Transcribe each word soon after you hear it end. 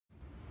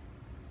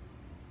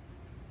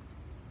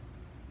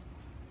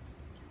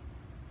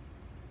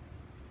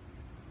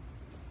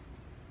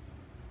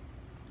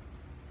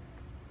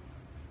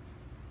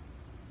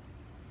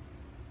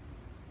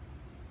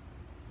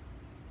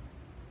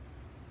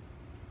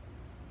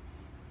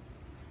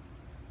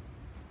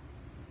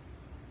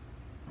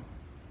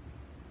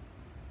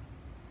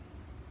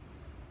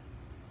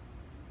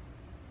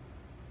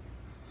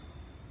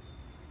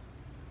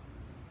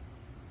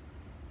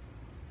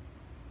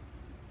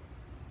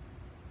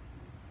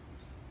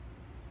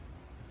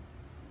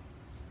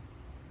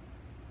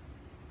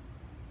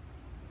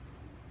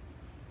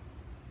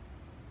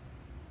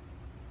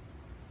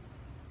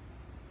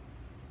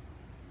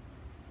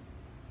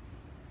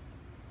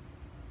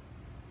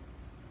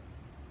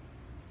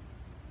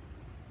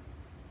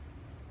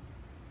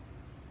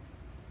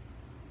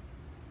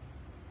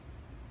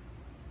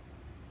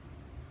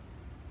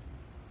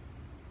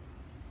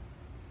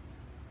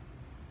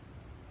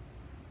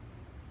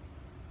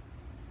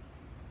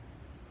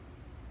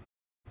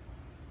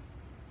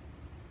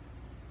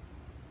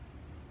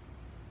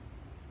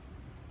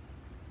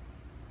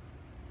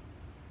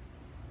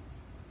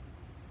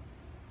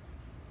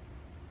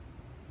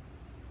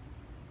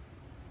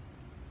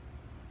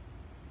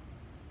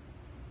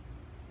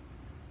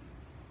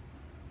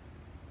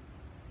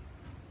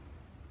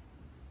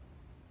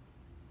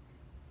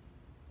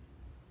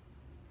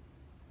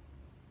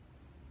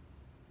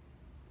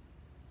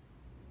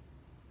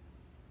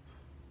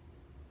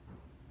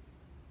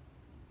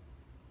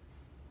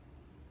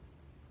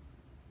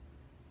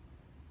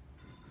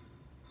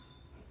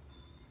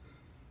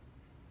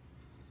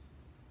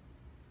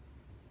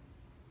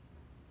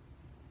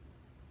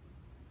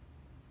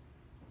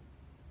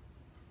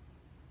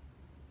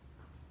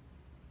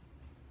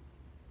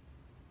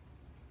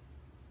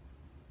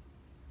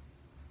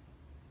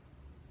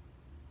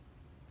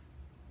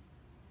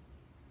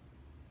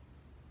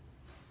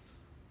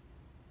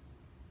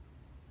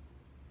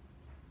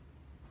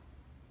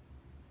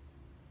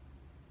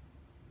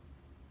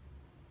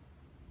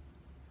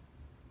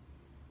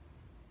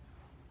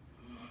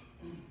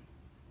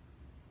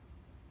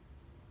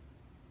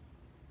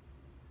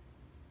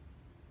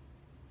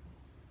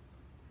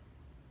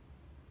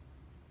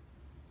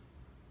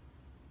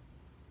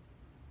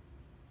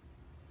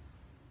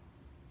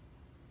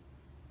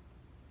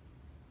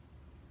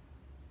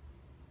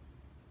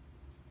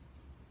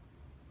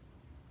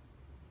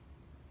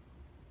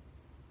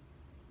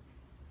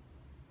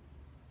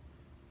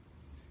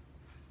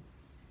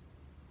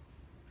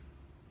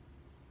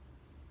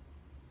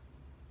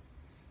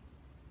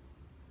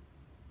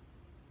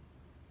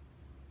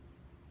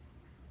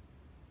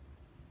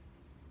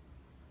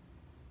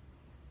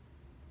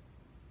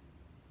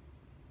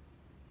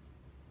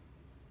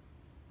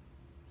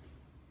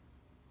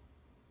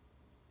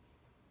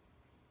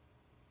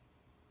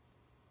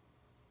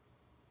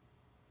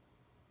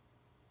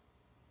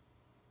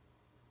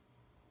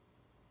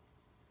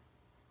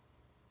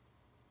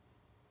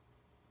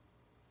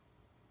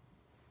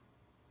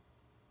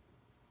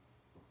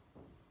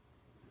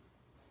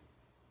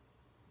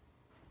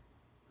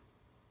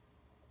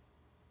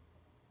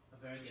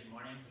very good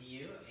morning to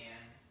you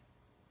and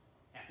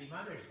happy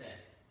Mother's Day.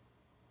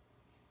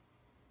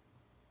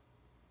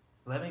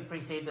 Let me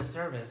precede the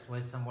service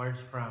with some words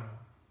from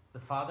the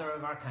father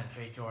of our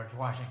country, George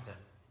Washington.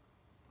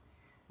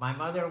 My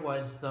mother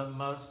was the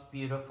most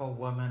beautiful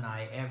woman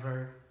I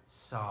ever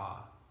saw.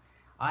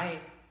 I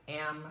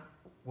am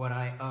what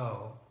I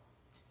owe.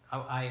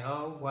 I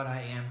owe what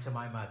I am to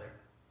my mother.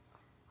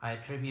 I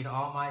attribute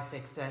all my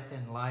success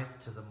in life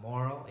to the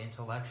moral,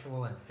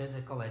 intellectual, and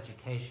physical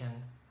education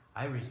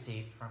I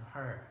received from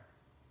her.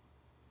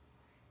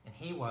 And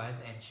he was,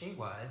 and she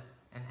was,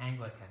 an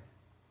Anglican.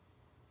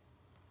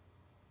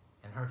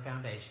 And her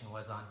foundation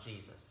was on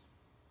Jesus.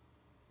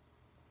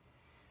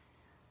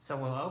 So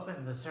we'll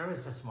open the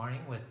service this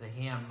morning with the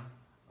hymn,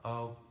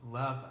 "O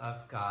Love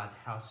of God,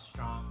 How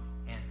Strong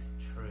and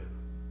True."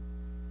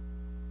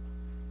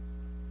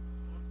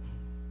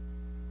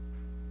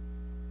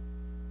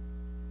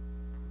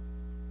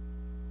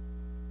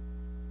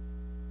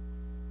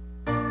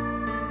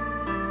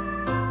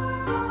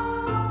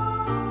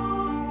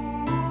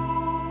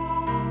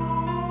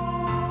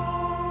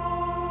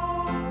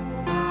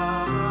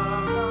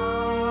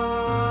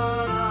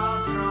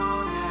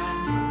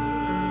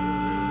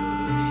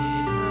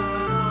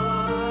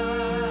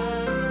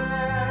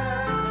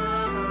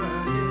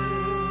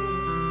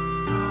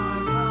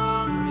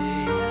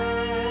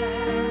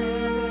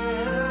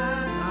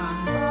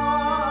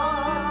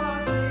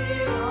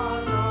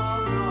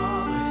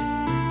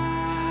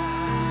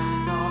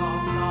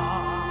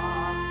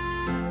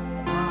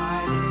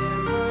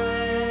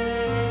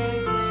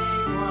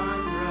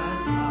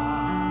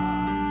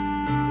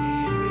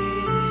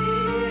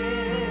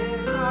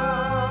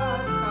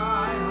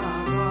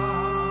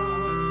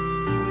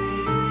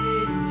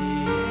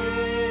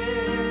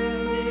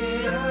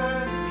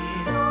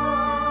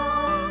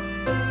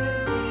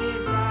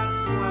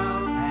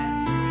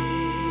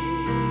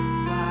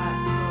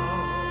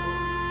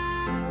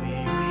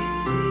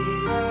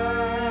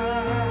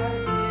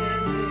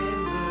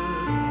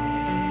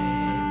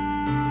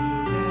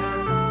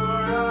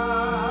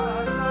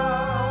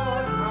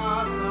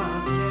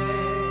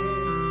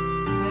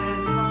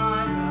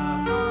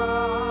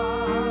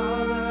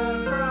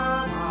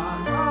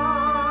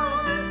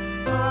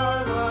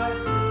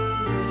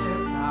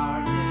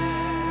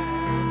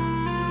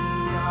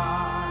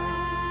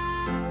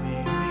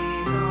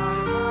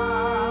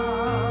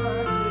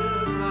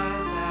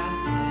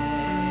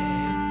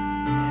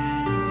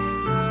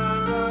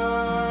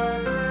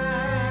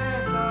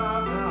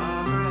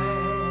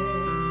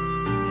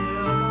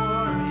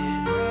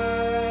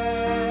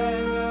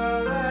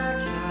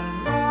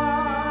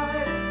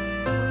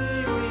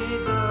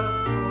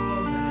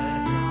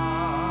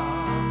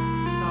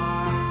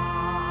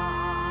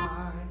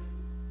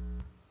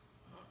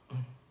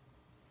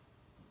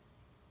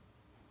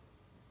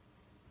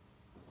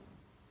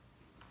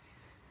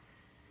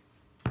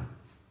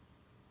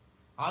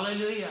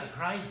 Hallelujah,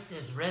 Christ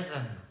is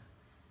risen.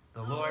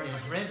 The Lord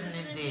is risen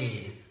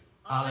indeed.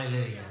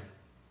 Hallelujah.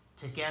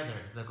 Together,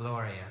 the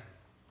Gloria.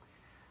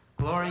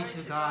 Glory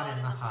to God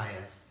in the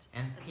highest,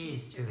 and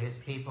peace to his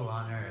people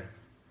on earth.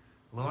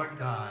 Lord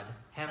God,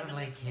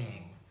 heavenly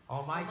King,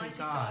 almighty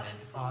God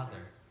and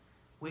Father,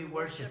 we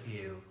worship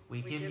you,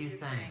 we give you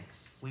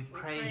thanks, we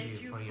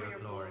praise you for your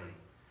glory.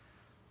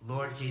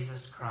 Lord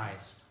Jesus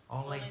Christ,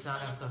 only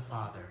Son of the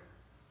Father,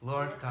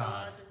 Lord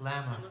God,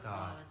 Lamb of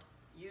God,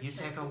 you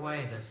take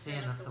away the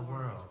sin of the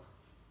world.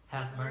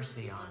 Have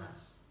mercy on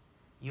us.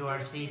 You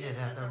are seated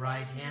at the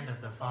right hand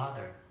of the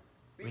Father.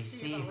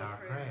 Receive our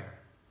prayer.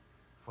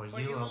 For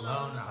you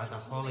alone are the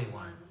Holy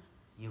One.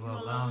 You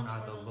alone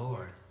are the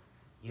Lord.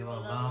 You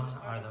alone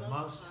are the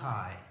Most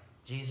High,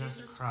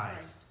 Jesus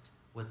Christ,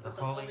 with the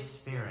Holy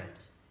Spirit,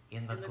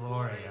 in the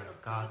glory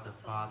of God the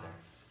Father.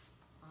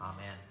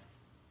 Amen.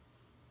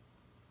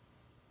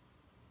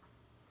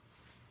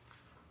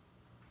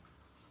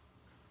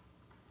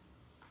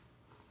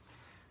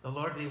 The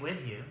Lord be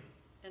with you,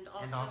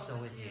 and also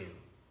with you.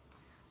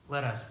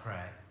 Let us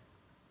pray.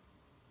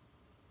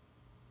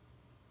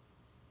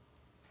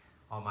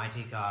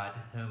 Almighty God,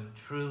 whom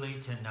truly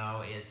to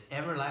know is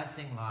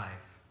everlasting life,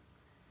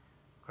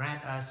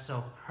 grant us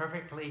so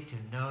perfectly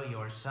to know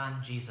your Son,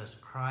 Jesus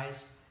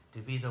Christ, to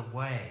be the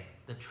way,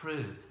 the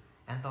truth,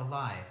 and the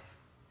life,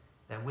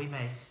 that we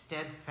may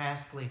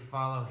steadfastly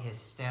follow his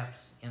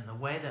steps in the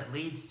way that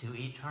leads to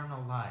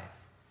eternal life,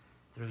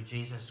 through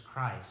Jesus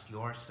Christ,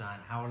 your Son,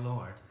 our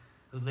Lord,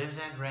 who lives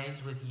and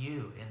reigns with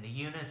you in the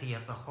unity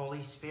of the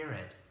Holy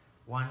Spirit,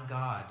 one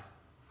God,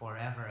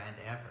 forever and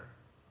ever.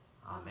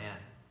 Amen.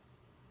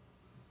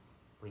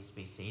 Please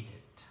be seated.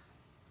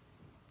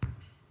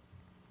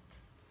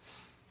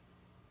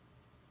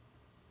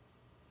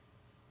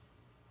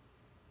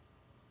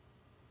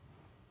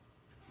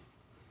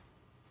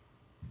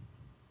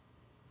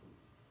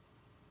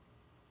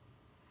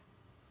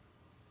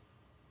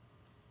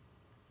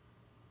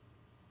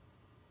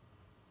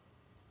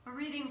 A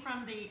reading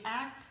from the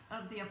Acts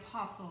of the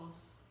Apostles.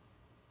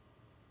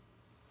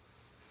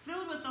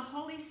 Filled with the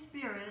Holy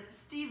Spirit,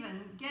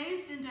 Stephen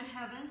gazed into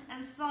heaven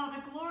and saw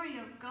the glory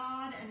of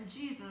God and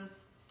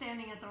Jesus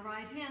standing at the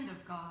right hand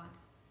of God.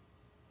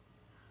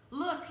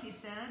 "Look," he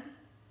said,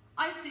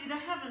 "I see the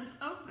heavens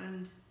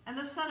opened and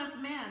the Son of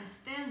Man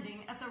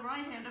standing at the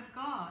right hand of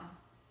God."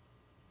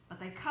 But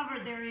they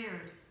covered their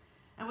ears,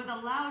 and with a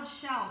loud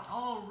shout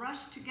all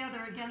rushed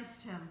together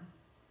against him.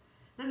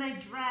 Then they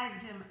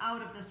dragged him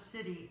out of the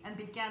city and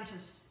began to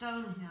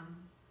stone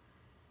him.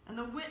 And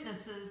the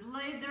witnesses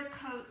laid their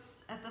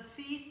coats at the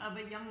feet of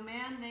a young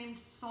man named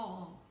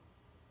Saul.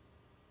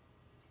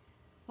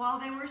 While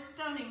they were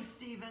stoning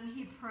Stephen,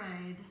 he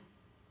prayed,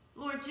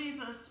 "Lord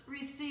Jesus,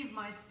 receive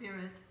my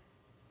spirit."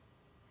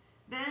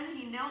 Then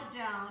he knelt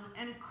down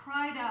and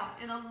cried out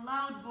in a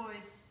loud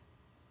voice,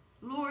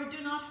 "Lord,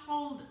 do not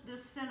hold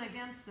this sin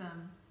against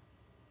them."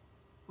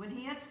 When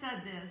he had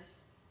said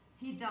this,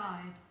 he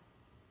died.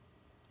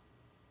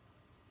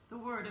 The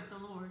word of the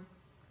Lord.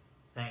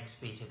 Thanks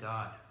be to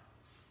God.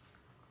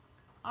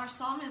 Our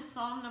psalm is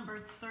Psalm number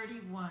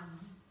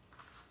 31.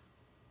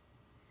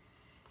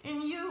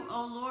 In you,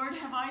 O Lord,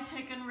 have I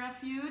taken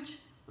refuge.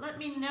 Let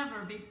me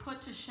never be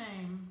put to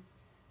shame.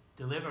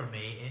 Deliver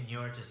me in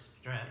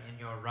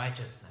your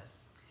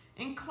righteousness.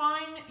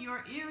 Incline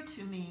your ear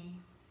to me.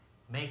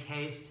 Make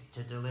haste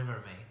to deliver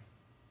me.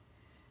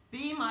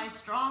 Be my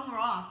strong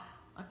rock,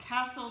 a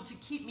castle to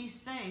keep me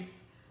safe,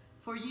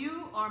 for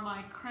you are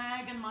my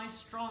crag and my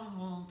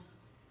stronghold.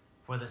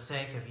 For the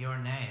sake of your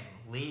name,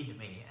 lead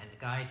me and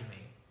guide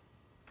me.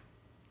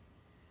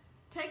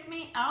 Take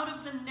me out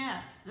of the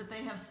net that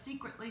they have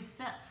secretly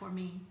set for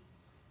me.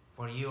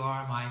 For you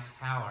are my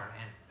tower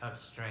of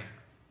strength.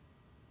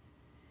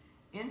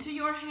 Into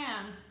your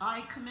hands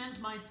I commend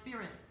my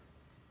spirit.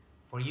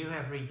 For you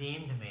have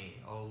redeemed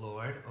me, O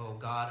Lord, O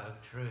God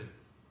of truth.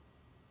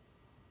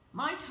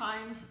 My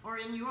times are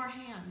in your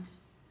hand.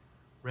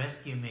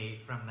 Rescue me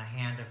from the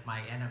hand of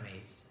my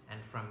enemies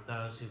and from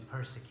those who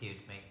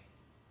persecute me.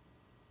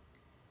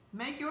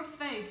 Make your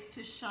face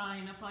to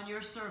shine upon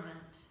your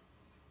servant.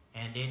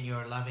 And in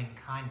your loving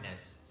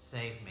kindness,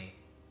 save me.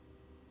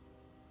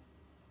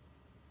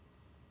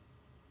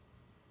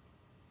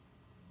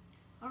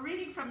 A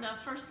reading from the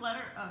first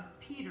letter of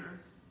Peter.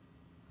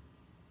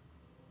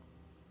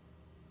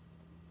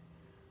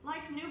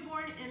 Like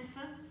newborn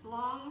infants,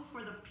 long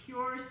for the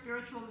pure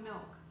spiritual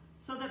milk,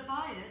 so that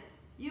by it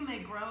you may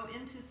grow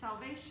into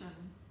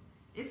salvation,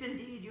 if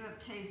indeed you have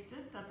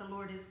tasted that the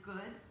Lord is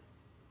good.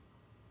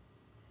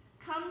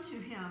 Come to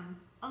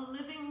him, a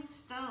living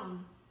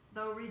stone,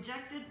 though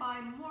rejected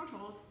by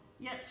mortals,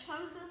 yet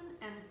chosen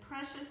and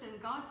precious in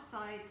God's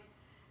sight,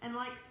 and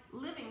like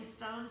living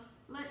stones,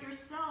 let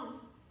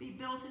yourselves be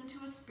built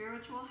into a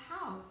spiritual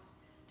house,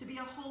 to be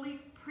a holy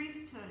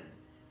priesthood,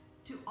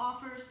 to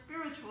offer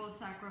spiritual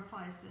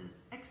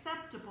sacrifices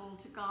acceptable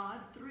to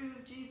God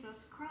through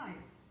Jesus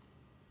Christ.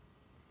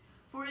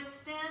 For it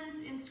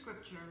stands in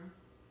Scripture,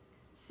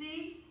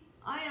 "See,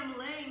 I am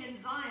laying in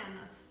Zion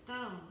a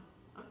stone,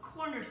 a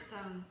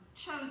cornerstone,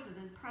 chosen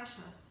and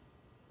precious.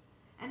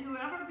 And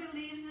whoever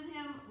believes in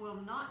him will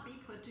not be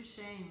put to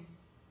shame."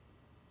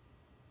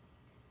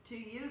 To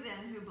you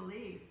then who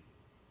believe,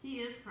 he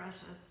is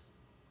precious.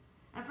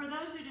 And for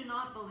those who do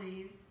not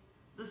believe,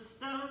 the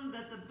stone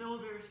that the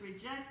builders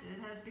rejected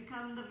has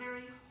become the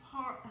very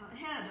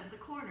head of the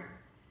corner,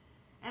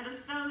 and a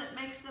stone that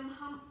makes them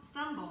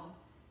stumble,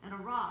 and a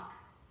rock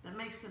that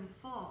makes them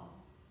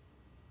fall.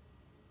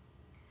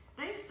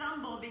 They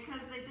stumble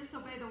because they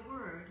disobey the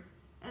word,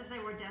 as they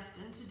were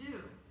destined to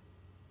do.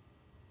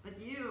 But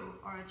you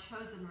are a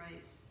chosen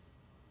race,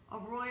 a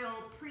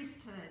royal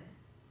priesthood,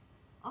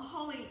 a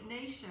holy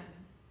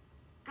nation,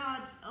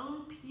 God's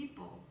own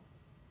people,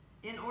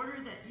 in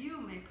order that you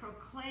may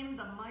proclaim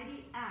the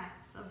mighty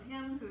acts of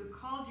him who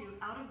called you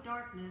out of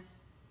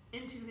darkness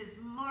into his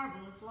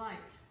marvelous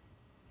light.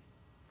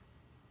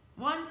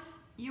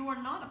 Once you were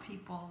not a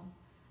people,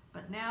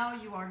 but now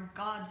you are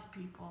God's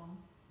people.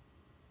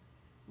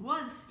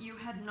 Once you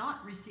had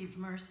not received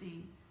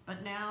mercy,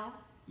 but now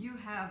you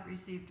have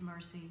received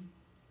mercy.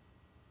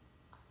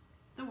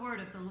 The word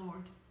of the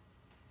Lord.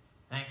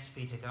 Thanks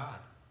be to God.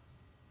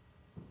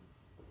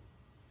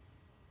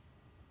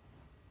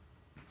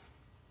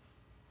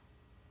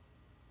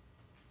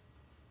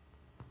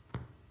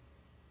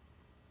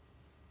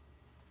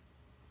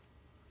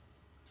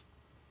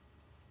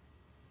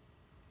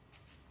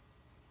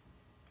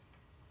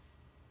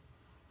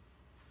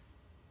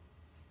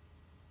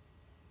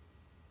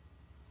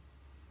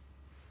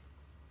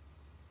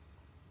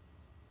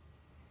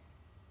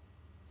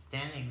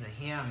 Standing the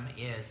hymn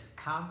is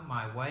 "Come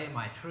My Way,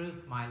 My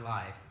Truth, My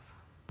Life."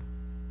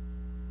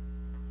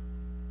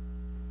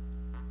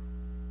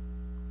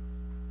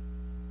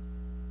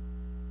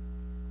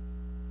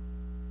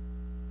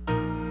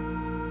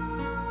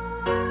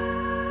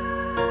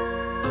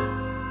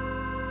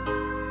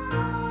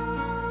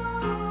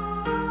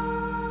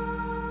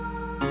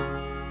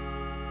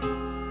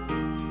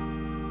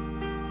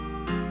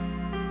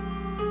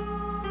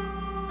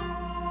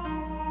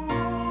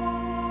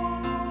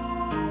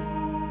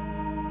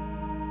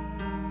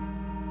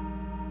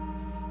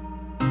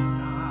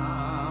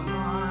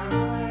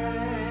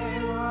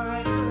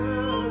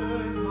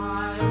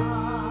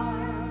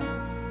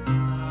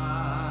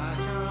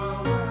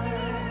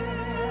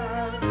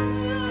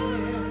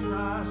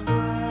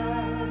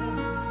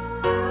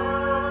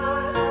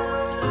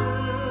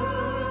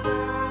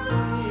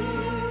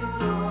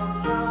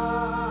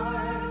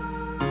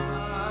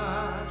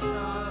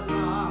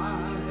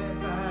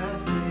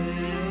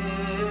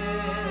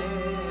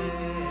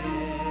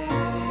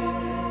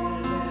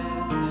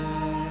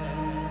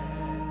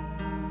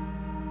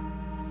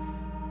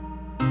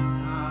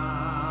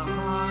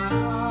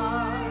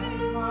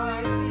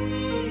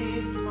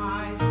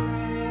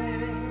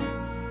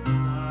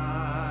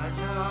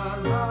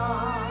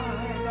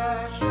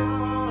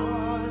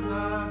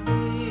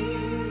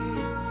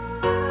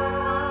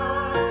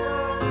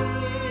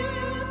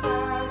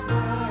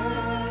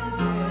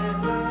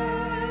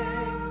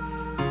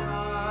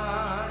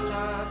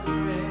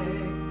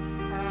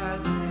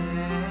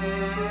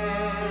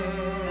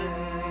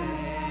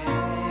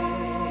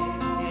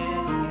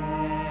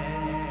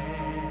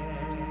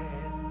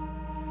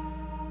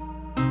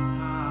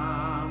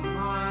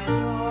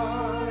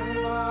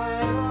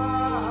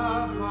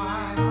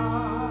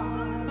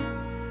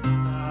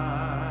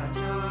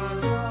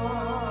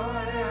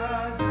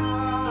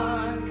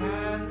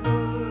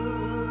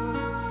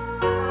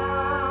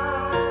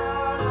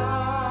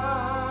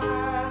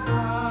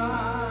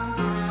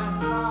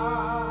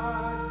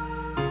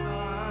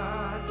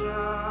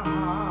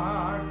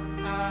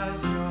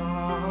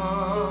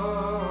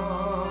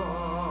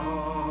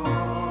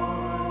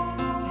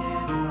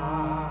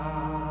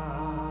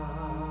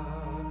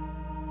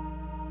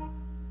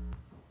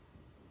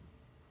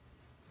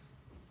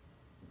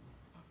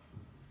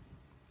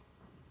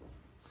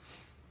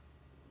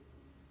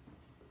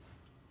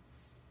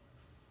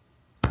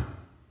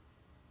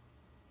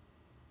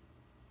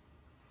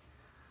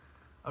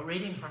 A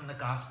reading from the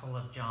Gospel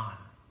of John.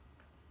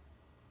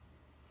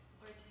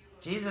 Glory to you,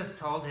 Lord. Jesus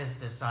told his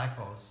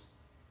disciples,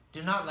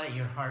 "Do not let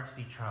your hearts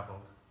be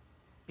troubled.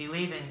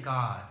 Believe in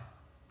God.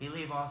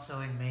 Believe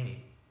also in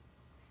me.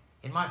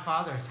 In my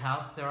Father's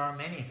house there are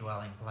many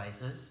dwelling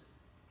places.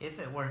 If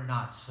it were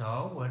not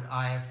so, would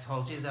I have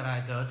told you that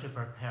I go to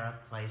prepare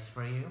a place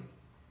for you?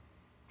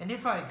 And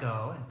if I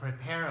go and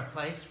prepare a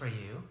place for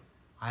you,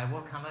 I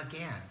will come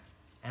again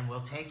and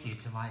will take you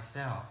to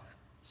myself,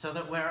 so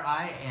that where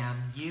I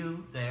am,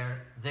 you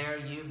there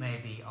you may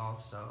be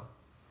also.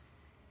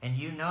 And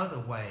you know the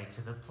way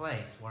to the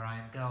place where I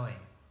am going."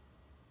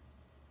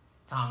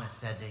 Thomas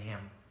said to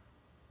him,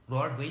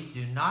 "Lord, we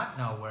do not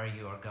know where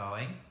you are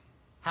going.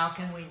 How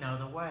can we know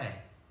the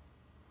way?"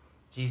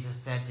 Jesus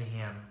said to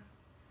him,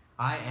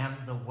 "I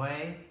am the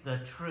way,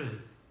 the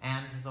truth,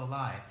 and the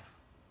life.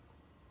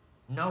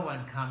 No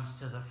one comes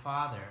to the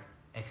Father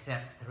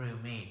except through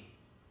me.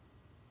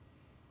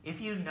 If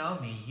you know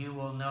me, you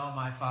will know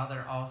my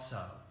Father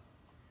also.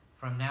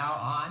 From now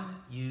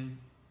on,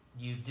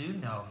 you do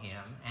know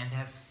him and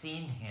have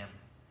seen him."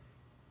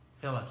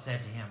 Philip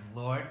said to him,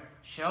 "Lord,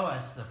 show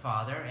us the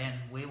Father,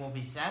 and we will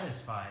be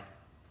satisfied."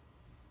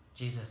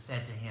 Jesus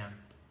said to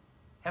him,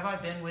 "Have I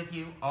been with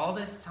you all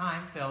this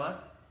time,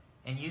 Philip,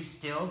 and you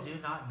still do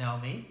not know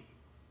me?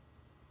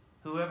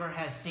 Whoever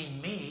has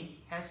seen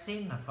me has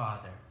seen the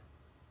Father.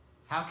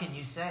 How can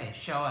you say,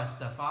 'Show us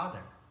the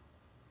Father'?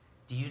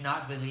 Do you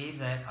not believe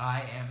that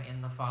I am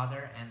in the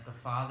Father and the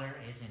Father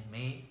is in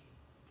me?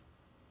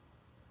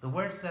 The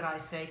words that I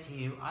say to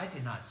you, I do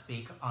not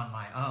speak on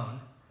my own,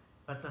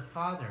 but the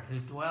Father who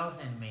dwells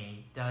in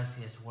me does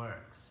his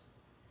works.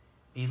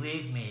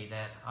 Believe me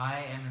that I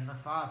am in the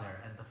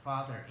Father and the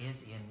Father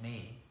is in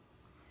me.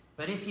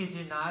 But if you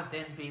do not,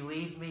 then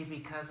believe me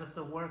because of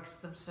the works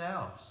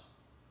themselves.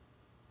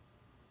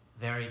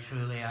 Very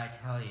truly I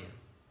tell you,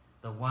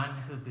 the one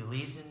who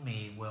believes in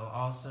me will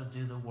also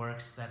do the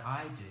works that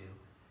I do,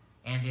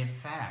 and in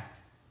fact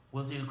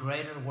will do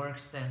greater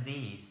works than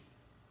these,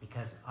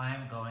 because I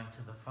am going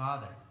to the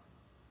Father.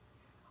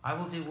 I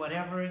will do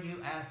whatever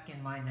you ask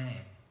in my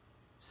name,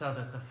 so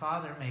that the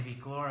Father may be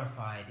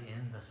glorified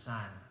in the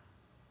Son.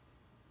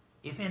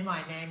 If in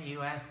my name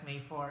you ask me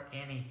for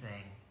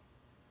anything,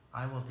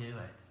 I will do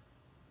it."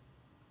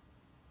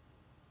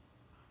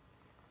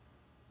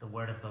 The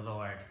word of the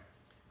Lord.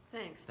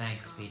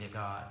 Thanks be to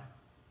God.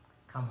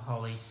 Come,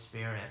 Holy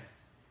Spirit,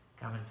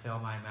 come and fill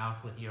my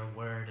mouth with your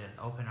word and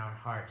open our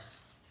hearts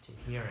to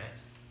hear it.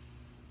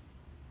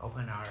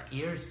 Open our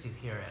ears to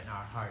hear it and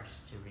our hearts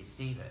to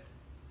receive it,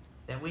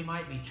 that we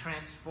might be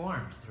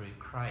transformed through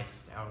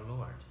Christ our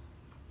Lord.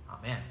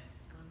 Amen.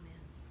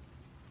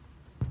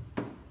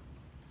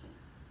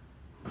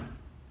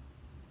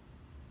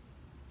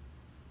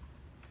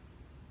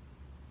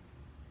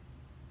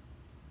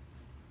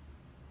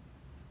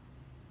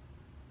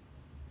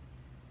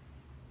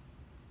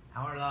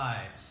 Our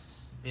lives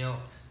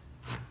built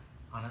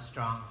on a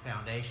strong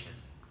foundation.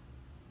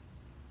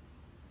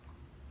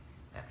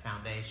 That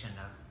foundation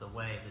of the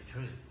way, the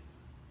truth,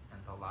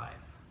 and the life.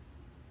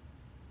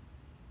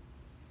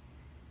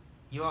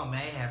 You all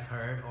may have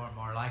heard, or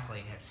more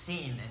likely have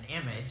seen, an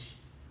image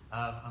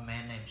of a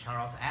man named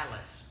Charles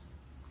Atlas.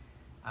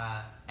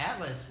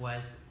 Atlas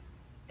was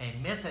a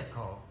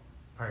mythical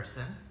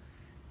person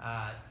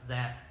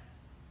that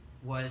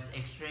was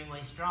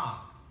extremely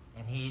strong,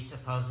 and he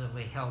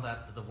supposedly held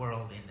up the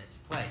world in its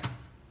place.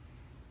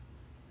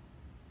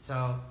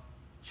 So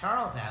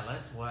Charles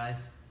Atlas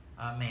was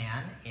a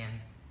man in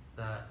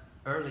the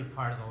early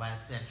part of the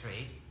last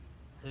century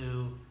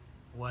who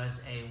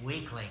was a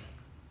weakling.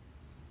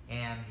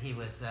 And he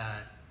was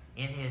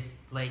in his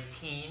late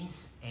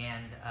teens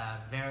and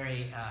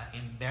very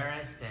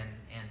embarrassed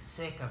and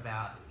sick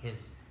about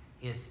his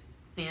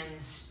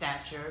thin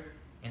stature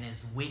and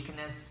his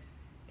weakness,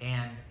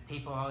 and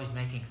people always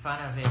making fun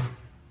of him.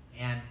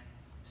 And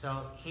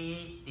so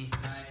he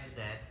decided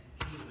that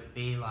he would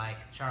be like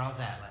Charles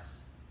Atlas,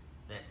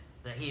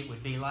 that he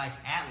would be like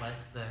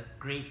Atlas, the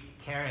Greek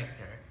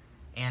character,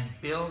 and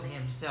build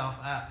himself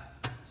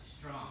up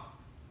strong.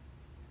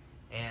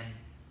 And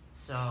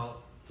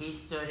so he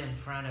stood in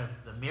front of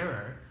the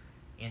mirror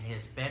in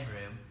his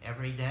bedroom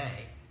every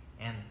day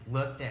and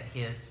looked at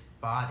his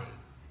body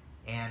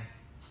and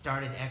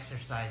started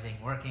exercising,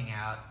 working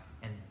out,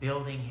 and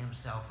building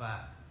himself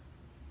up.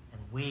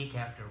 And week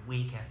after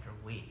week after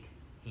week,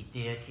 he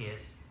did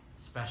his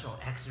special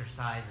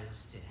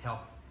exercises to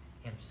help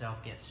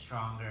himself get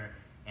stronger.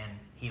 And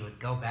he would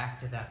go back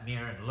to that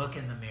mirror and look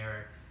in the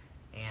mirror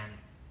and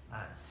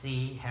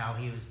see how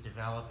he was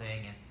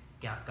developing, and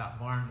got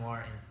more and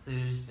more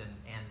enthused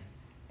and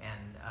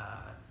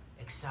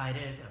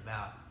excited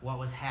about what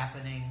was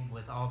happening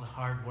with all the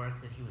hard work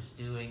that he was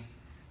doing.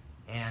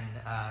 And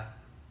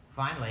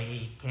finally,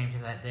 he came to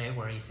that day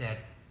where he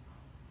said,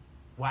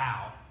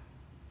 "Wow,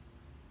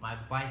 my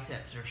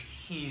biceps are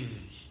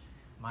huge.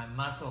 My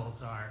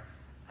muscles are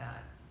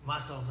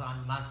muscles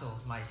on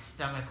muscles. My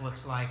stomach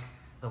looks like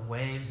the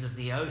waves of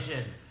the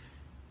ocean."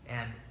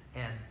 And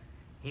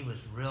he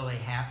was really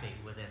happy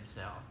with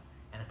himself.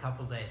 And a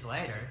couple days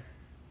later,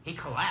 he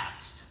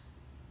collapsed.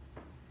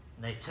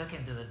 And they took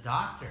him to the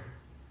doctor,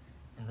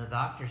 and the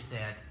doctor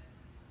said,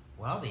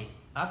 well, the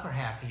upper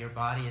half of your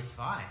body is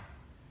fine,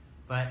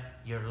 but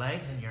your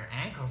legs and your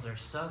ankles are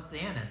so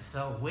thin and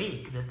so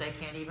weak that they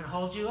can't even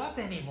hold you up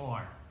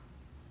anymore.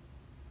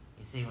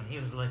 You see, when he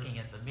was looking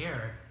at the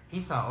mirror, he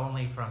saw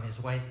only from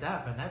his waist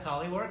up, and that's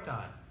all he worked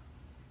on.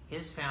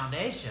 His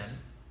foundation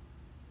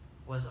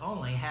was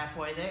only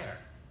halfway there.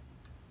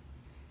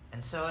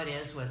 And so it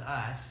is with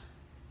us,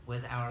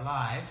 with our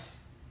lives.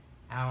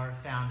 Our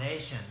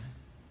foundation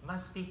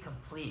must be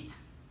complete.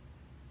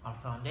 Our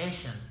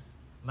foundation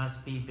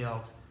must be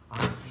built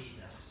on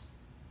Jesus.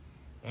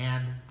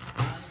 And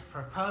I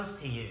propose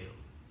to you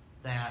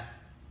that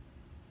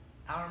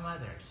our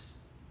mothers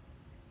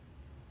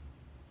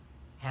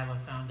have a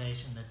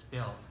foundation that's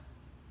built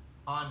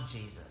on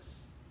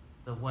Jesus,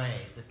 the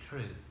way, the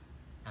truth,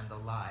 and the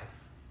life.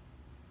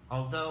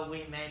 Although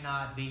we may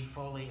not be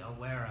fully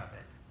aware of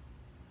it,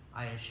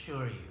 I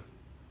assure you,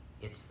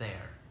 it's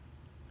there.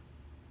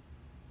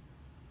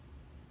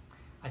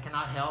 I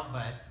cannot help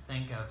but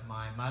think of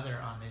my mother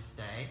on this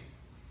day,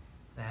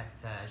 that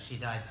she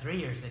died 3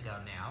 years ago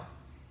now,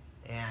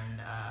 and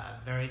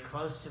very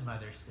close to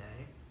Mother's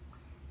Day.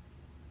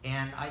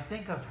 And I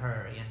think of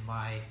her in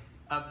my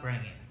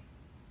upbringing,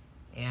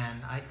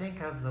 and I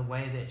think of the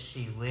way that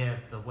she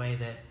lived, the way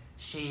that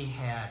she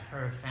had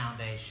her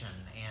foundation,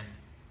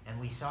 and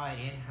we saw it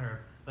in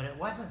her, but it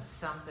wasn't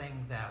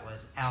something that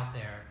was out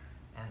there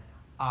and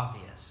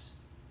obvious.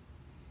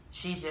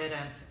 She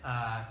didn't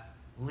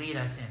lead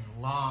us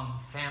in long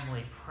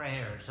family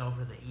prayers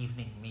over the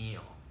evening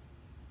meal.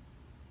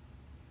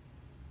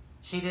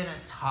 She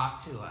didn't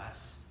talk to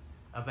us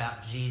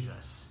about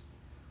Jesus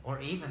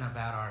or even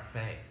about our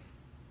faith.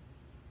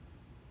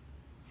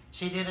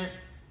 She didn't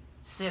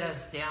sit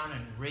us down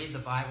and read the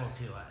Bible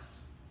to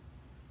us.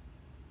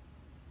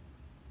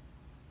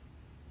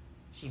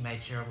 She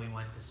made sure we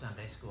went to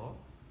Sunday school.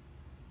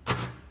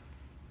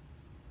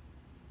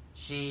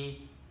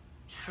 She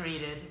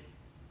treated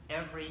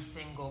every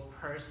single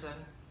person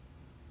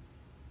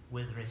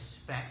with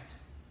respect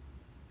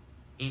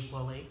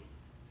equally.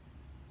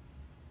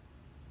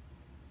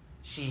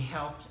 She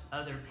helped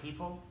other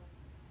people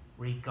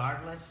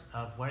regardless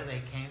of where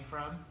they came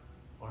from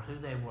or who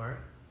they were.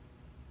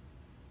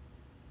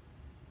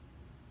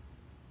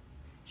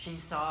 She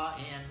saw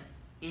in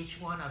each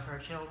one of her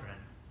children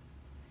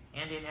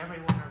and in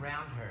everyone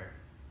around her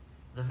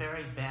the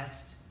very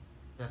best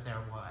that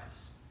there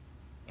was,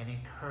 and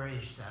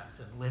encouraged us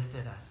and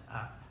lifted us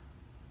up.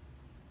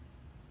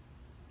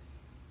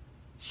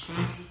 She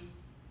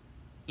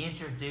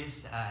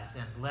introduced us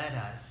and led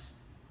us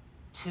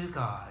to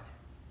God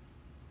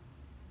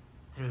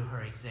through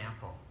her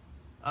example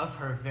of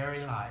her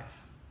very life,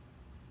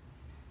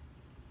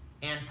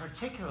 and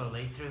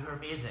particularly through her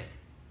music.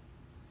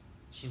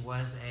 She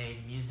was a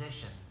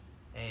musician,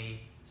 a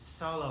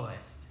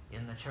soloist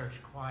in the church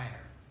choir,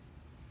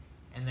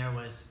 and there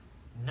was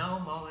no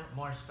moment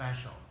more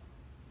special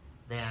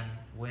than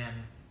when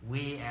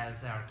we,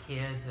 as our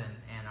kids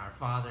and our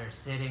father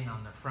sitting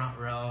on the front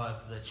row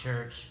of the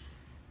church,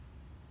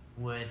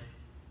 would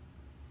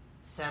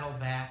settle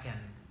back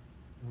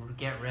and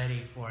get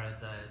ready for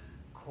the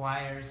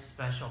choir's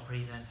special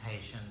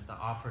presentation, the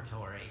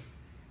offertory,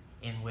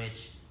 in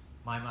which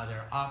my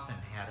mother often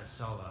had a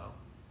solo.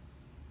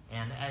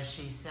 And as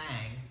she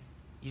sang,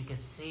 you could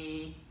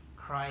see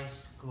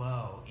Christ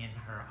glow in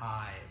her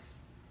eyes,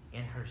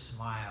 in her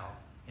smile,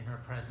 in her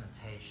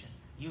presentation.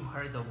 You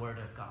heard the word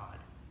of God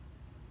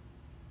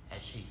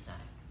as she sang.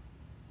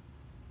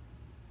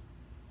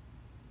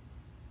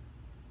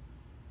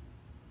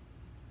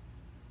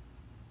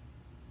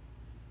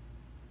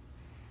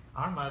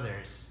 Our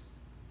mothers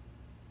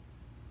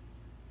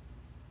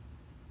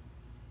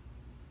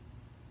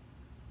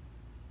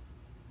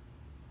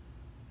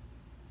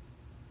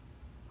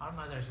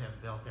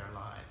have built their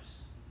lives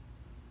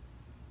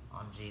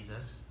on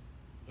Jesus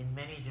in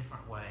many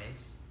different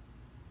ways,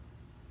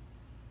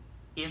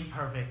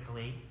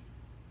 imperfectly,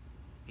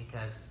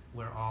 because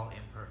we're all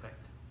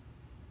imperfect.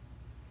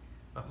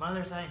 But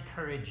mothers, I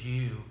encourage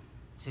you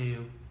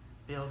to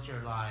build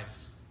your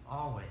lives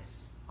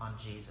always on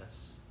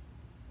Jesus.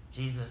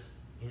 Jesus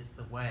is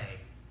the way.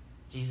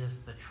 Jesus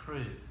the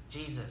truth.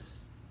 Jesus,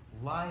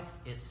 life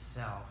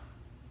itself,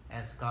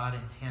 as God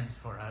intends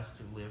for us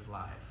to live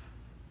life.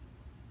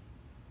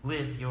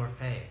 Live your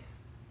faith.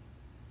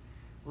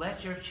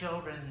 Let your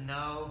children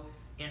know,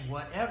 in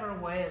whatever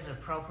way is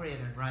appropriate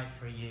and right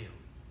for you,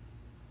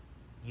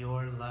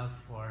 your love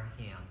for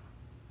Him,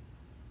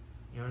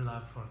 your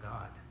love for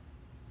God.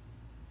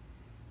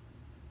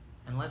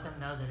 And let them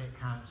know that it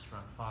comes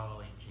from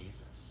following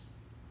Jesus.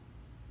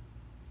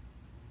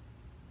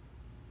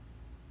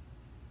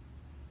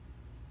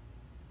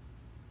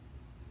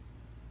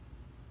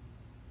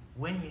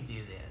 When you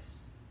do this,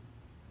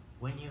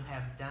 when you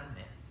have done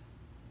this,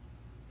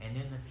 and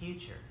in the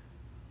future,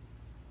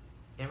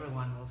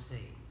 everyone will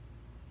see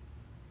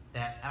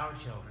that our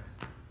children,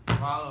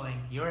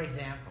 following your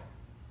example,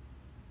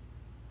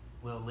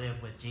 will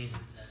live with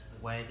Jesus as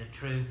the way, the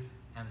truth,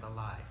 and the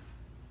life.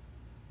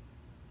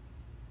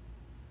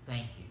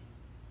 Thank you.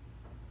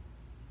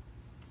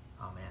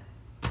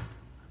 Amen.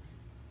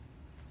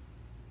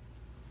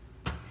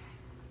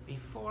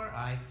 Before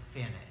I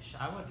finish,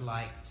 I would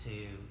like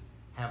to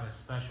have a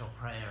special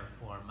prayer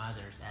for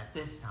mothers at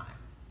this time.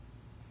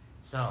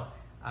 So,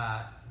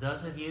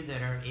 those of you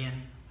that are in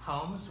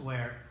homes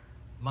where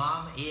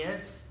mom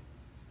is,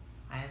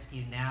 I ask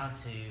you now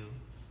to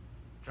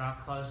draw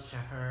close to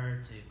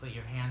her, to put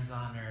your hands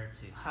on her,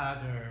 to hug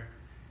her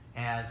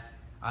as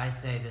I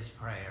say this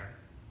prayer.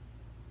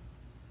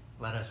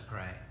 Let us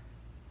pray.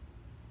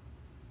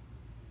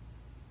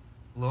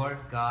 Lord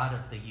God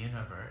of the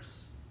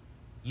universe,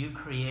 you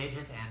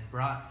created and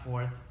brought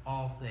forth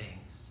all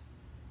things.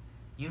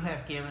 You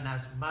have given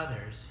us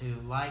mothers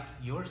who, like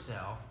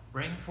yourself,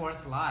 bring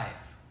forth life.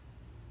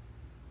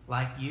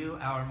 Like you,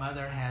 our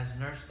mother has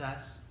nursed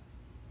us,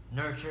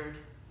 nurtured,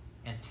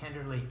 and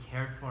tenderly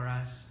cared for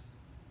us.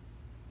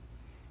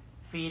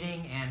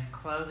 Feeding and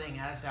clothing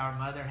us, our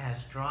mother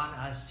has drawn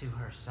us to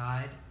her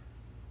side,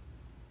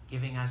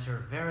 giving us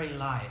her very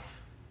life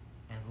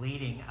and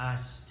leading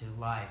us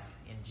to life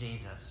in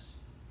Jesus.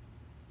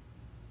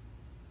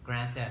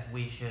 Grant that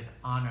we should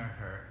honor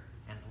her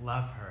and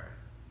love her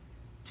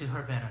to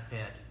her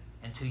benefit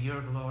and to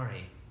your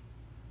glory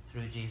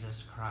through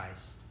Jesus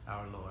Christ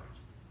our Lord.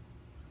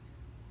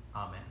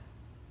 Amen.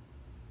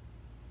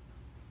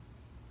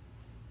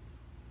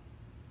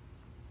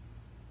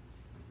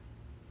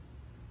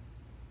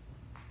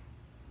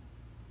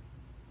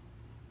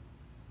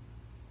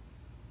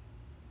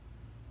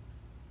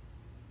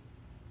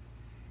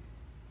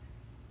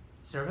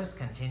 Service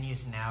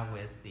continues now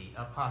with the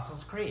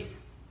Apostles' Creed,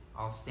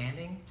 all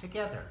standing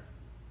together.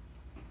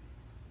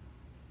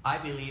 I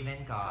believe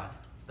in God,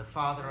 the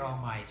Father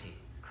Almighty,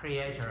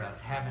 creator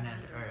of heaven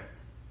and earth.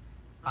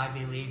 I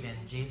believe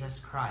in Jesus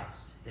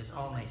Christ, his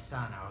only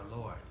Son, our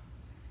Lord.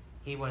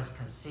 He was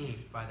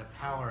conceived by the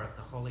power of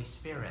the Holy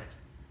Spirit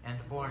and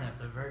born of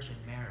the Virgin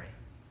Mary.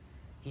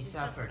 He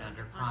suffered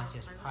under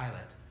Pontius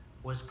Pilate,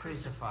 was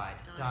crucified,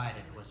 died,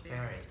 and was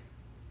buried.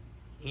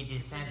 He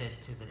descended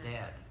to the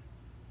dead.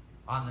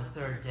 On the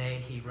third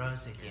day he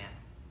rose again.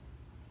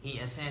 He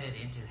ascended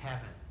into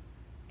heaven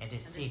and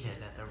is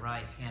seated at the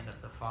right hand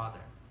of the Father.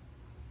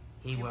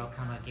 He will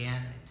come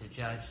again to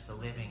judge the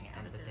living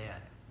and the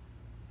dead.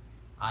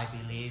 I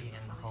believe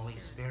in the Holy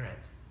Spirit,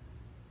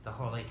 the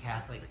Holy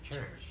Catholic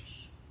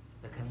Church,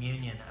 the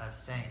communion of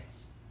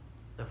saints,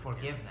 the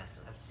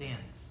forgiveness of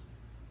sins,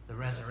 the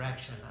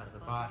resurrection of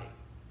the body,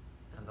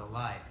 and the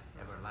life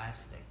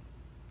everlasting.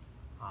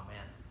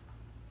 Amen.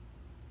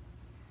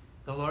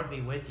 The Lord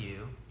be with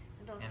you,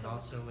 and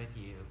also with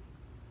you.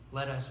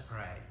 Let us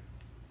pray.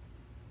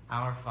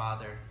 Our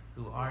Father,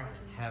 who art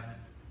in heaven,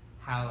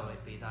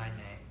 hallowed be thy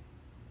name.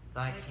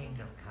 Thy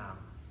kingdom come,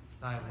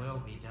 thy will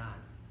be done,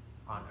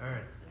 on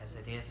earth as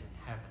it is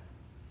in heaven.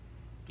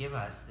 Give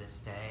us this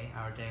day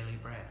our daily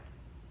bread,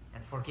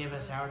 and forgive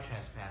us our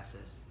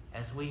trespasses,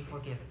 as we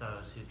forgive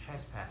those who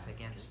trespass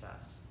against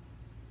us.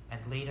 And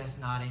lead us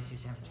not into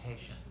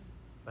temptation,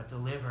 but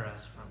deliver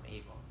us from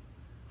evil.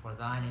 For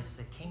thine is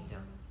the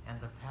kingdom, and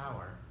the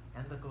power,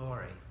 and the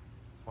glory,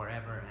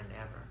 forever and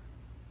ever.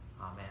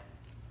 Amen.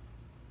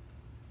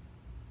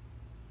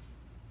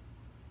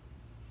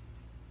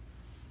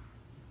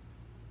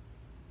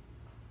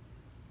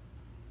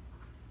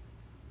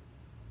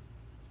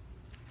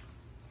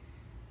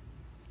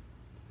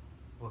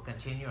 We'll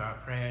continue our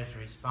prayers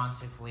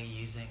responsively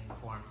using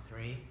Form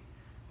 3.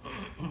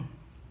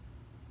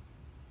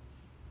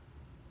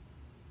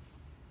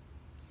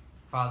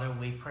 Father,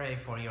 we pray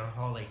for your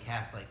holy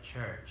Catholic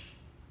Church,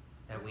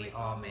 that we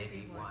all may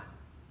be one.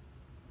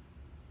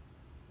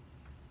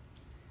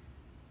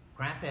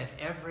 Grant that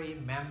every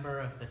member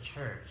of the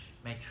church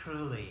may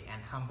truly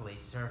and humbly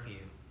serve you,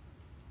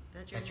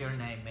 that your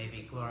name may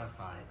be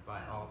glorified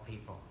by all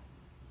people.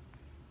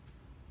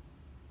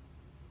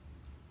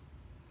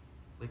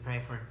 We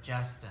pray for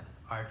Justin,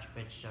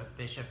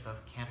 Archbishop of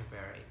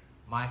Canterbury,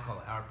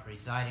 Michael, our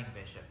presiding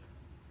bishop,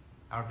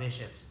 our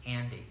bishops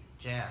Andy,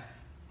 Jeff,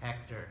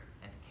 Hector,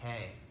 and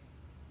Kay,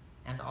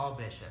 and all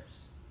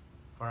bishops,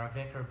 for our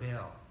vicar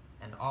Bill,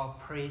 and all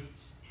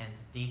priests and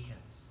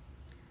deacons,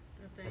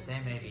 that they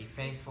may be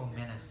faithful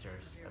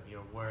ministers of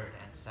your word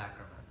and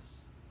sacraments.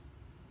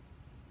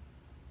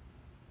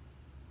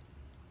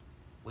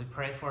 We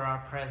pray for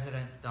our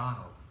President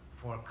Donald,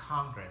 for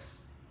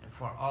Congress, and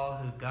for all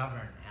who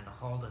govern and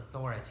hold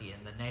authority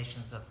in the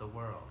nations of the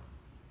world,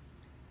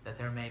 that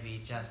there may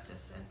be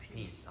justice and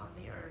peace on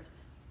the earth.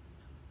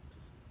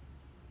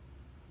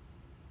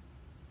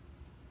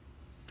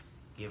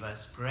 Give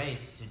us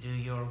grace to do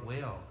your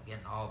will in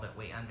all that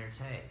we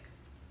undertake,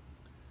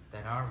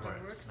 that our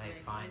works may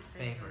find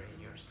favor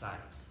in your sight.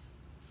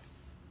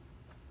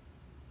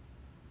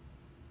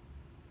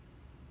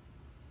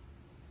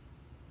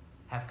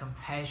 Have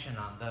compassion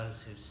on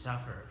those who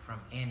suffer from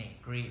any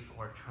grief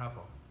or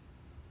trouble,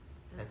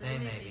 that they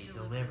may be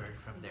delivered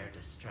from their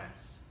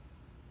distress.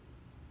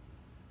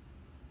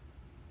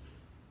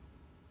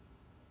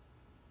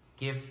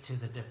 Give to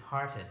the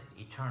departed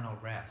eternal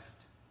rest.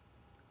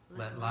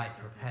 Let light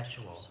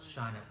perpetual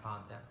shine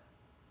upon them.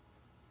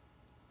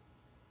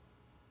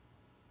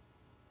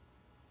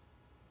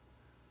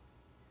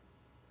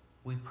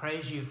 We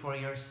praise you for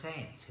your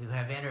saints who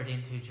have entered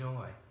into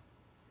joy.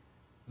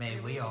 May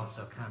we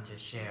also come to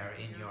share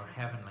in your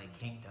heavenly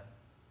kingdom.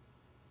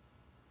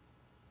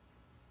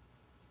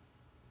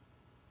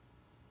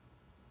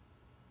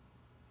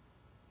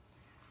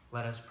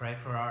 Let us pray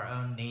for our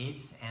own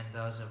needs and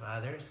those of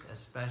others,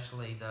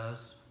 especially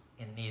those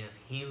in need of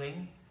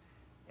healing.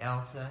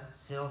 Elsa,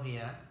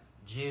 Sylvia,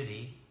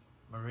 Judy,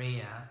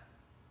 Maria,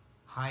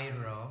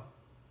 Jairo,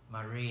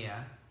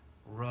 Maria,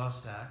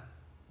 Rosa,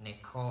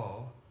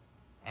 Nicole,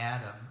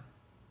 Adam,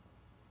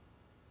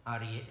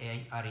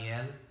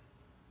 Ariel,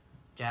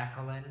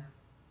 Jacqueline,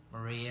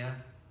 Maria,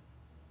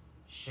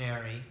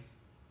 Sherry,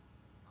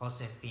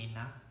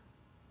 Josefina,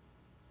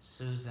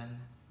 Susan,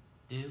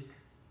 Duke,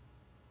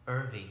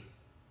 Irvi,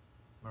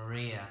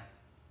 Maria,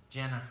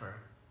 Jennifer,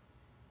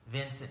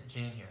 Vincent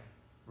Jr.,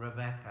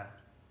 Rebecca,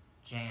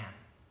 Jan,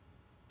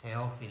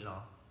 Teofilo,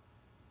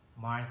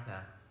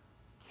 Martha,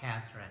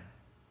 Catherine,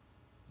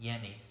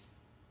 Yenis,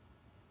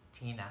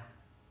 Tina.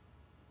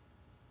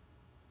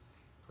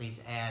 Please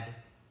add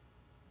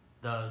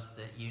those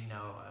that you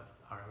know of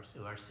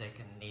who are sick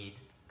and need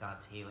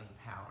God's healing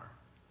power.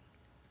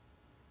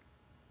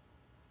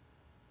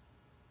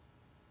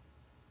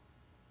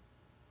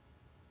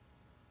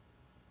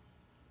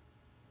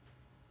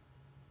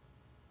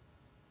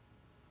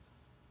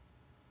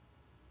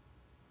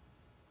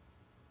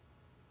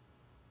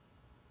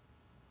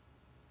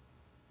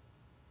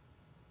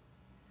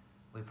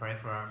 We pray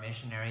for our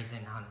missionaries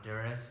in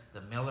Honduras,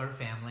 the Miller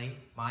family,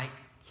 Mike,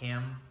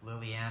 Kim,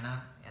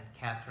 Liliana, and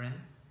Catherine,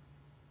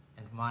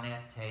 and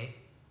Monette Tate,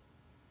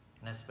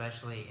 and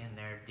especially in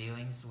their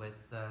dealings with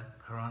the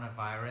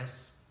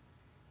coronavirus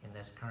in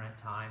this current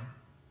time.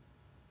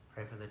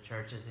 Pray for the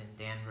churches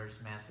in Danvers,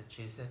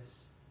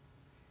 Massachusetts.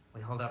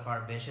 We hold up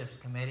our bishops'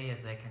 committee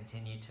as they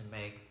continue to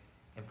make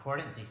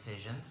important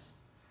decisions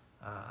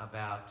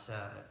about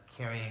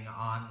carrying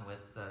on with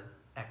the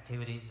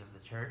activities of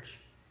the church.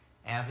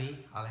 Abby,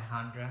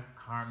 Alejandra,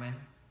 Carmen,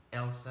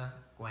 Elsa,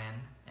 Gwen,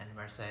 and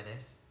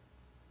Mercedes.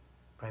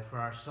 Pray for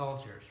our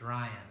soldiers,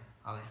 Ryan,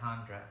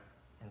 Alejandra,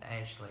 and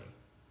Ashley.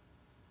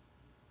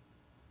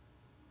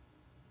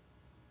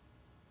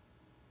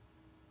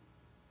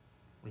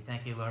 We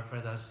thank you, Lord,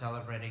 for those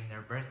celebrating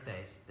their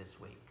birthdays this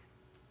week,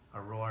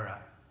 Aurora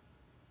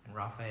and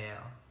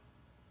Raphael.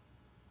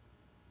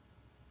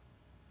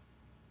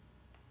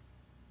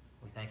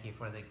 We thank you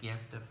for the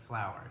gift of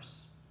flowers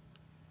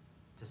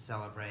to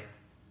celebrate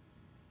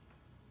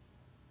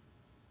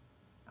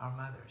our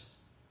mothers.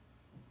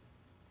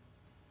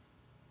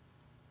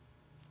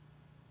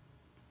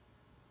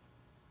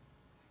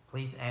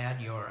 Please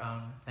add your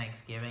own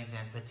thanksgivings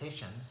and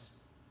petitions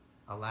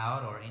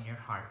aloud or in your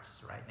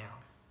hearts right now.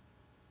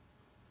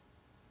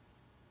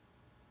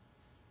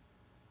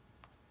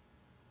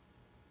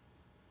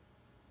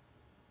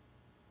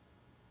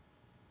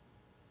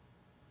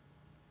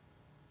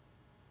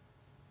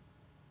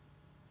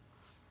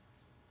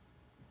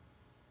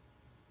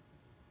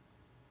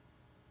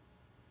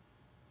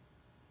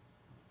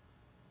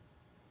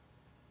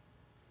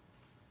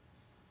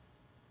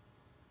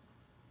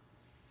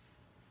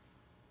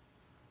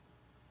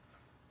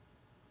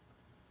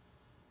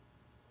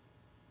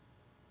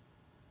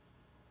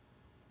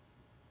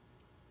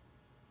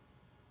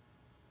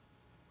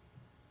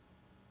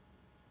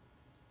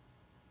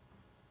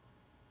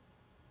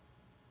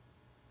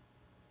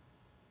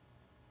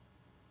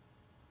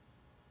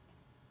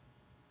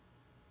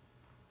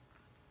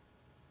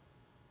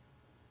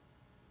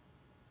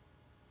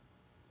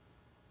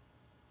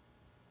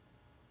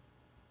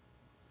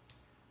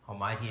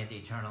 Almighty and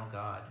eternal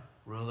God,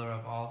 ruler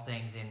of all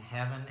things in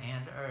heaven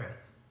and earth,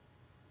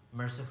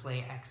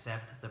 mercifully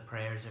accept the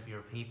prayers of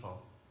your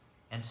people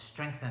and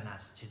strengthen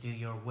us to do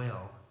your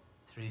will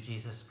through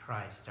Jesus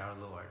Christ our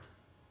Lord.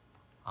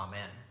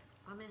 Amen.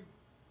 Amen.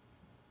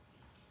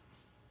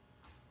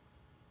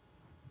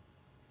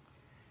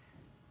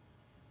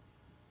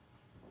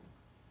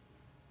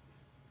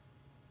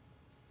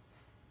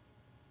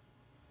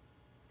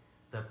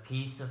 The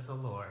peace of the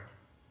Lord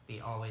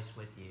be always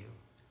with you.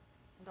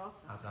 And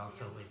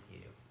Also with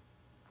you.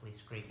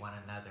 Please greet one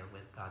another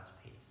with God's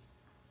peace.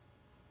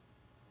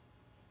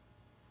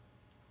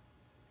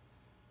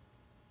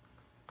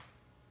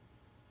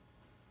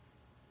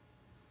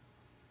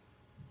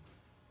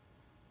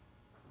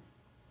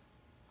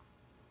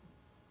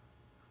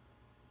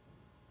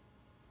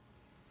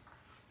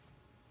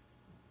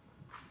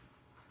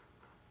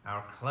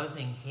 Our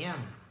closing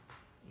hymn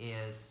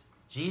is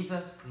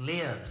Jesus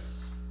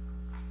Lives.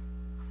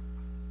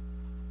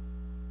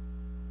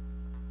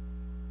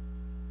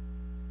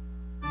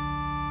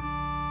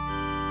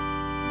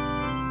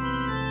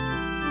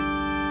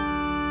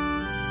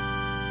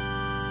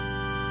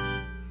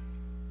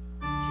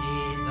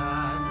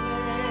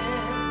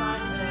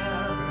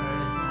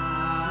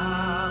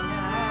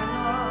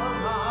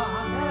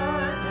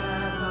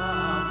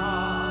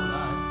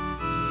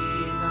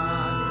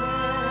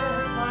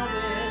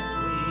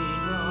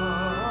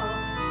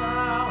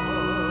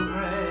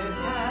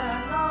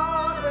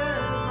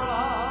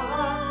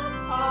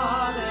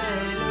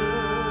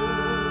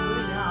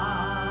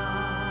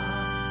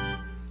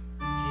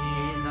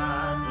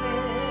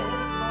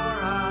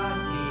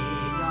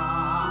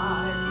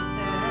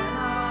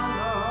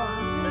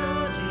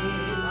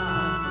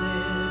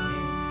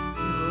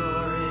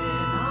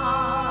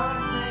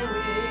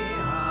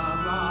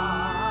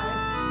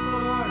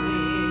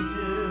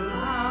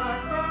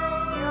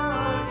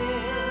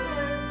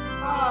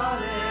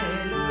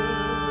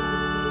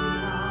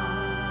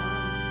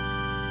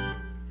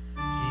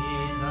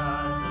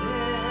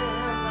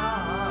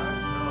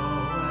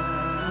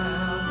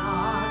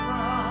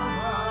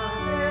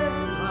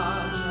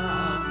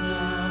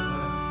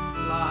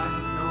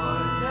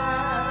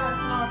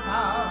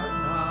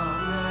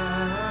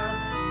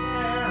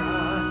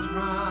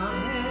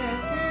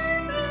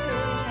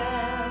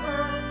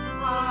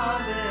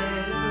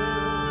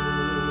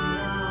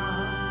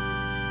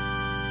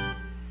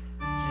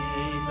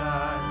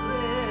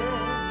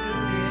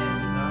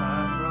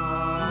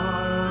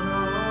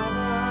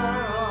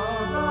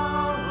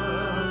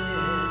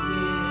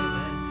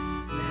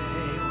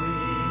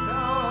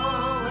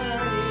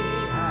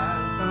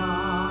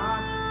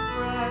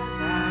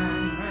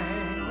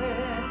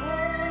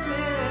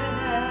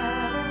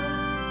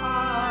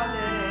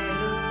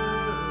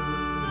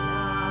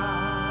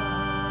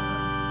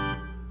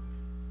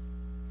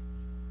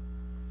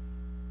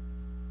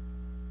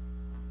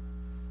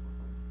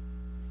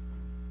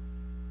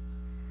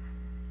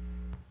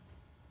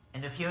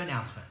 And a few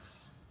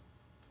announcements.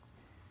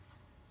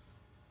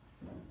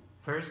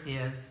 First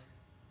is,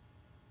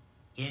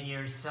 in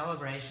your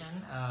celebration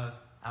of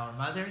our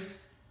mothers,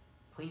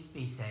 please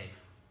be safe.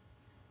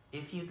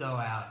 If you go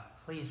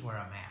out, please wear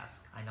a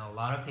mask. I know a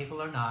lot of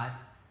people are not,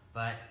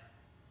 but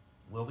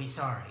we'll be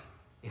sorry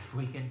if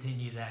we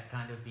continue that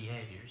kind of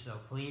behavior. So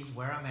please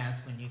wear a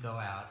mask when you go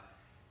out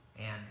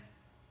and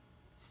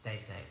stay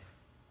safe.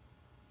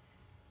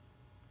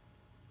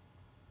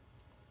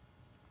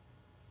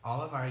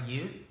 All of our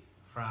youth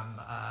from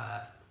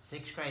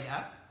 6th grade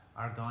up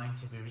are going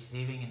to be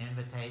receiving an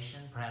invitation,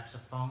 perhaps a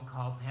phone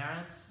call.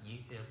 Parents,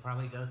 it'll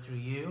probably go through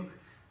you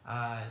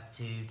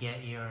to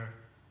get your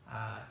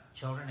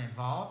children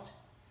involved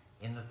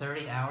in the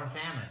 30-hour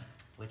famine,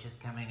 which is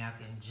coming up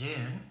in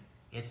June.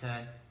 It's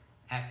an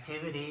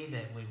activity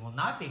that we will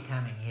not be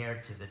coming here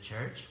to the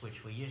church,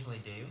 which we usually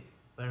do,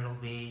 but it'll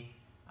be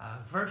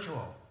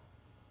virtual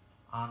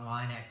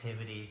online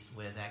activities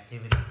with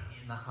activities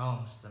in the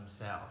homes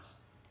themselves.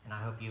 And I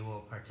hope you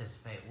will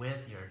participate with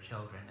your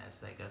children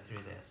as they go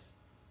through this.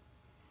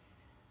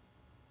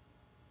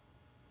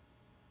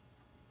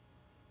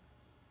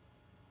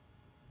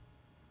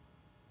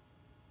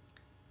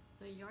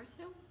 The yard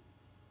sale?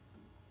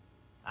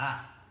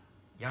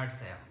 Yard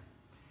sale.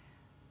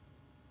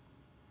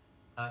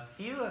 A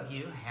few of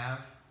you have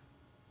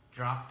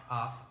dropped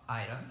off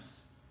items,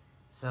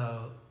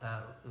 so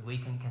we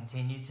can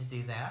continue to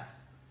do that.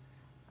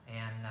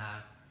 And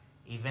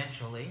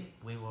eventually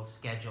we will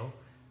schedule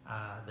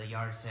the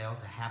yard sale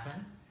to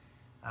happen.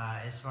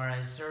 As far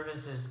as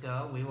services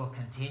go, we will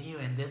continue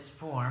in this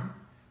form.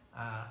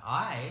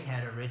 I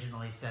had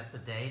originally set the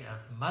date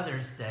of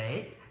Mother's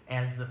Day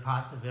as the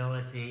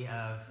possibility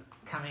of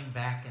coming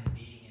back and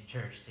being in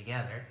church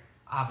together.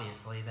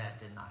 Obviously, that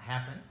did not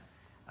happen.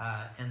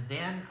 And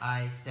then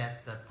I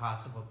set the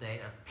possible date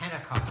of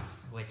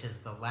Pentecost, which is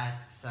the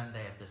last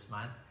Sunday of this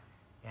month.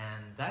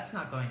 And that's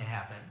not going to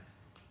happen,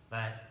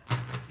 but I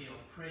feel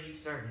pretty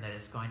certain that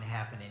it's going to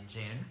happen in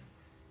June.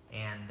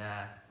 And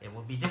it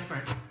will be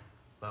different,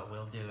 but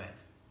we'll do it.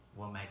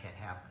 We'll make it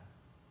happen.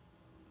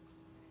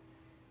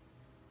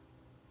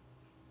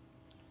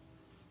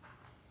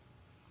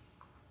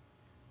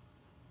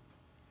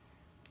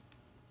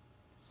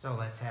 So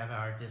let's have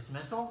our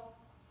dismissal.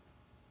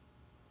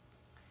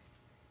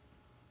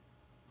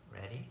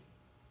 Ready?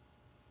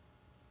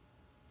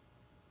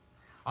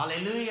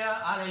 Alleluia,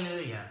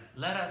 alleluia.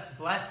 Let us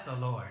bless the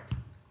Lord.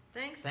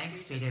 Thanks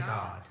be to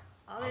God.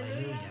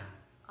 Alleluia.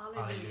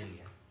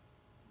 Alleluia.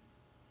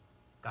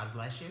 God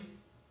bless you.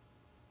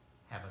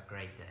 Have a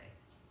great day.